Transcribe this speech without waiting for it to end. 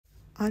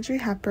Audrey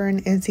Hepburn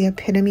is the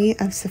epitome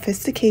of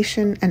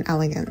sophistication and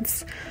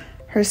elegance.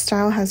 Her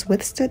style has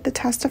withstood the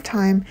test of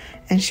time,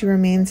 and she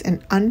remains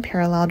an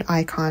unparalleled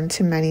icon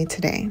to many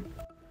today.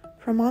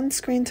 From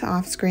on-screen to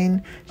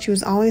off-screen, she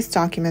was always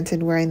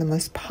documented wearing the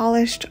most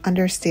polished,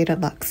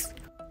 understated looks.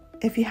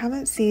 If you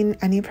haven't seen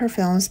any of her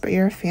films but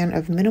you're a fan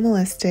of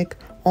minimalistic,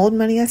 old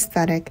money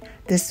aesthetic,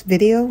 this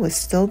video will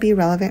still be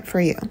relevant for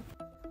you.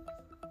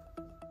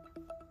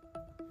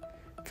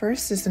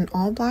 First is an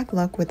all-black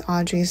look with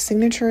Audrey's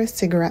signature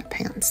cigarette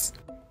pants.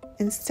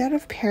 Instead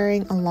of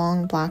pairing a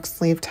long black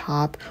sleeve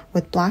top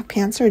with black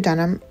pants or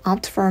denim,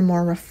 opt for a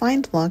more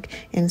refined look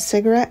in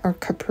cigarette or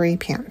capri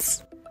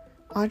pants.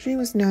 Audrey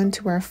was known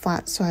to wear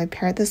flats, so I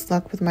paired this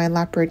look with my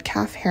leopard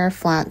calf hair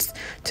flats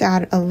to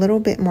add a little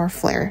bit more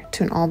flair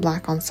to an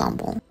all-black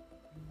ensemble.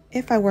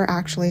 If I were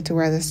actually to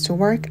wear this to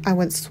work, I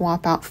would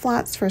swap out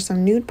flats for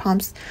some nude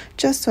pumps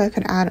just so I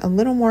could add a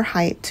little more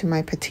height to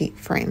my petite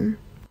frame.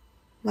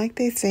 Like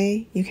they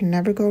say, you can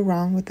never go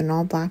wrong with an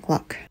all-black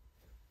look.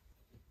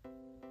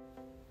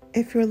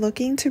 If you're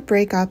looking to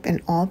break up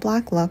an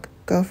all-black look,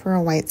 go for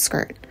a white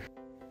skirt.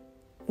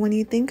 When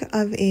you think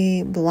of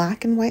a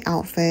black and white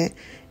outfit,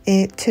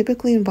 it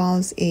typically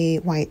involves a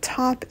white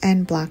top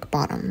and black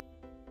bottom.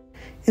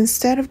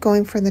 Instead of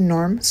going for the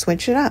norm,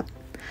 switch it up.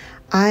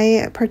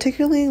 I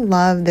particularly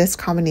love this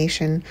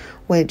combination,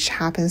 which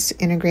happens to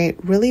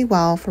integrate really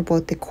well for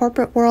both the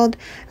corporate world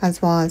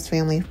as well as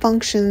family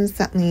functions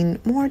that lean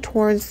more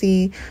towards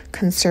the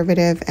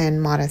conservative and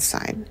modest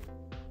side.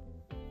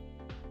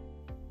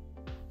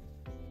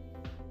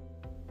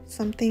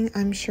 Something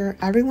I'm sure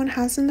everyone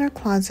has in their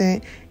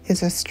closet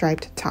is a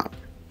striped top.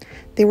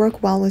 They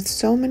work well with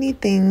so many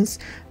things,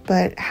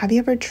 but have you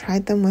ever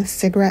tried them with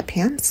cigarette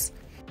pants?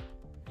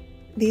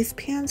 These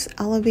pants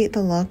elevate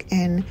the look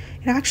and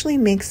it actually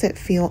makes it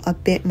feel a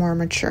bit more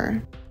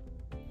mature.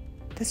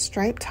 The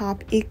striped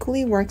top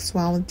equally works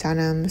well with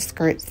denim,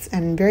 skirts,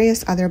 and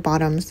various other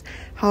bottoms.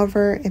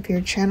 However, if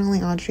you're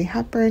channeling Audrey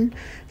Hepburn,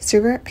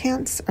 cigarette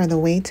pants are the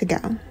way to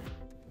go.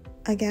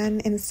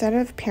 Again, instead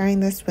of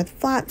pairing this with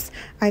flats,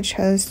 I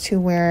chose to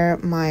wear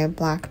my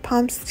black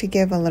pumps to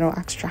give a little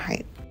extra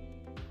height.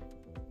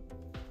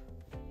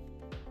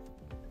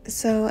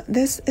 So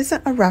this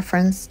isn't a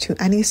reference to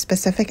any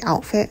specific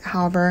outfit,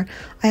 however,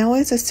 I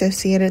always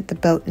associated the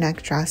boat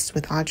neck dress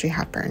with Audrey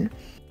Hepburn.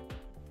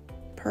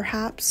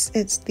 Perhaps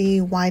it's the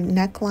wide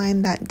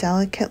neckline that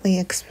delicately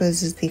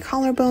exposes the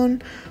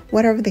collarbone.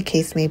 Whatever the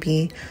case may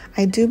be,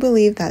 I do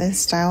believe that this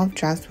style of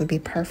dress would be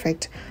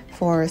perfect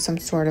for some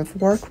sort of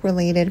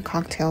work-related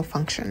cocktail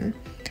function.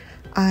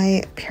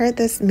 I paired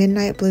this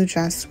midnight blue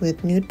dress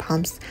with nude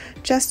pumps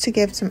just to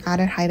give some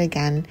added height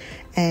again,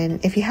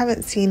 and if you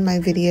haven't seen my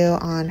video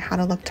on how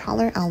to look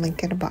taller, I'll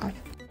link it above.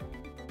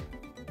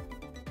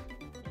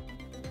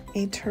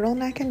 A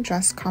turtleneck and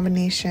dress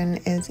combination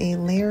is a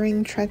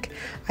layering trick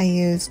I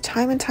use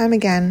time and time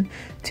again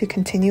to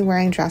continue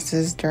wearing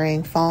dresses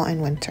during fall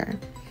and winter.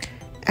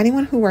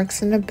 Anyone who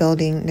works in a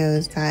building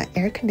knows that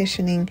air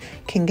conditioning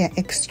can get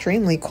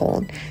extremely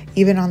cold,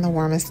 even on the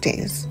warmest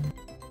days.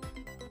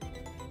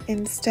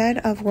 Instead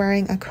of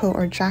wearing a coat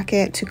or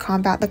jacket to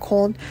combat the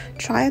cold,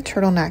 try a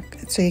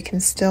turtleneck so you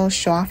can still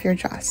show off your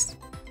dress.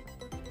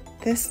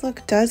 This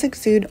look does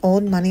exude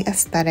old money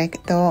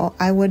aesthetic, though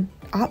I would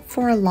opt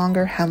for a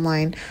longer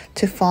hemline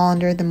to fall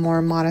under the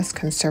more modest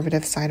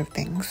conservative side of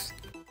things.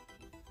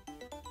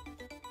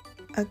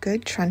 A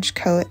good trench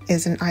coat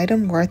is an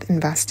item worth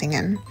investing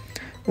in.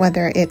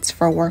 Whether it's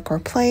for work or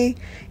play,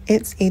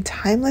 it's a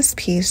timeless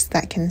piece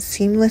that can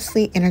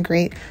seamlessly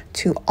integrate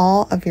to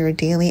all of your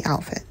daily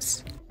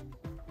outfits.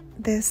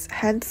 This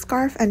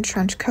headscarf and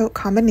trench coat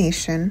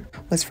combination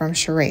was from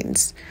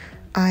Charades.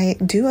 I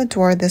do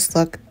adore this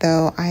look,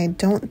 though I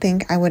don't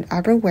think I would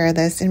ever wear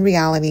this in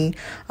reality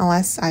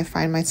unless I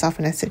find myself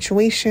in a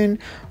situation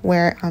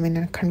where I'm in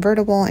a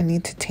convertible and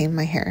need to tame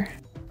my hair.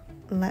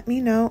 Let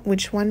me know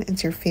which one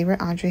is your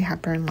favorite Audrey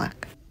Hepburn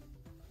look.